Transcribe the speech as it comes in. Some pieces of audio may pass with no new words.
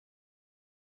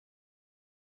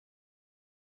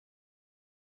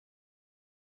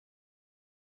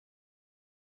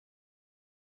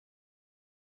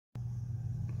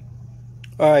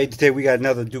Alright, today we got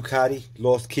another Ducati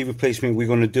lost key replacement we're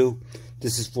going to do.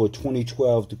 This is for a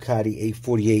 2012 Ducati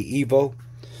 848 EVO.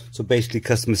 So basically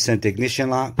customer sent the ignition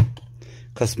lock,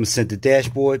 customer sent the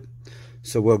dashboard.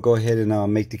 So we'll go ahead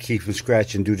and make the key from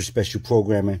scratch and do the special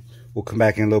programming. We'll come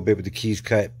back in a little bit with the keys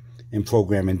cut and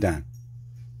programming done.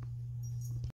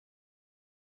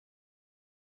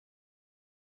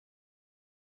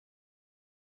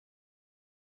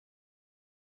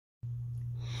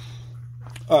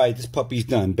 Alright, this puppy's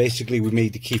done. Basically, we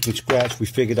made the key from scratch. We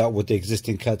figured out what the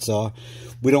existing cuts are.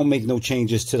 We don't make no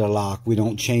changes to the lock. We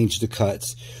don't change the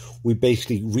cuts. We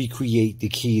basically recreate the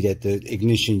key that the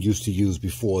ignition used to use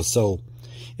before. So,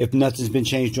 if nothing's been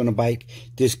changed on the bike,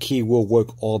 this key will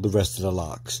work all the rest of the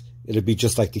locks. It'll be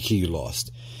just like the key you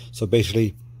lost. So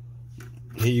basically,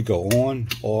 here you go. On,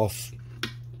 off,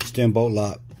 steering bolt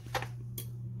lock.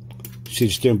 See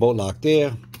the steering bolt lock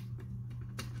there.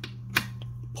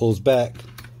 Pulls back.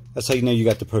 That's how you know you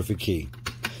got the perfect key.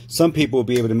 Some people will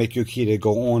be able to make your key to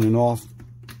go on and off,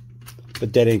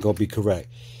 but that ain't going to be correct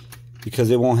because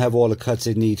they won't have all the cuts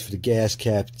it needs for the gas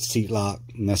cap, seat lock,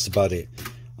 and that's about it.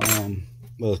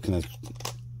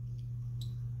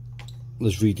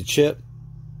 Let's read the chip.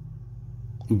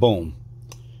 Boom.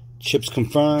 Chips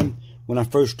confirmed. When I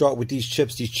first start with these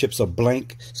chips are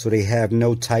blank, so they have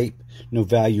no type, no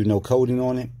value, no coding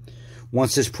on it.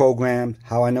 Once it's programmed,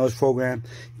 how I know it's programmed,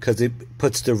 because it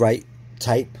puts the right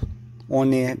type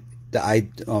on there, the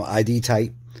ID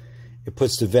type. It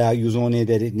puts the values on there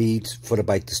that it needs for the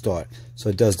bike to start. So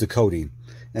it does the coding.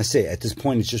 That's it. At this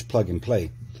point, it's just plug and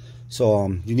play. So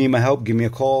you need my help, give me a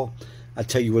call. I'll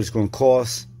tell you what it's going to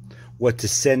cost, what to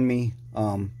send me,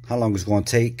 how long it's going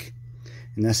to take.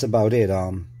 And that's about it.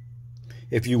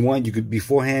 If you want, you could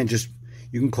beforehand,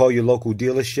 you can call your local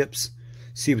dealerships,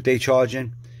 see what they're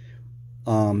charging.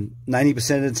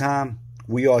 90% of the time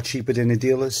we are cheaper than the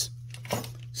dealers,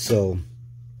 so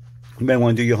you may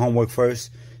want to do your homework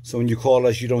first, so when you call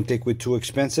us you don't think we're too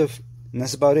expensive. And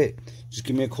that's about it. Just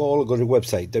give me a call or go to the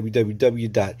website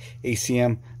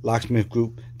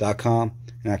www.acmlocksmithgroup.com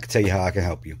and I can tell you how I can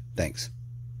help you. Thanks.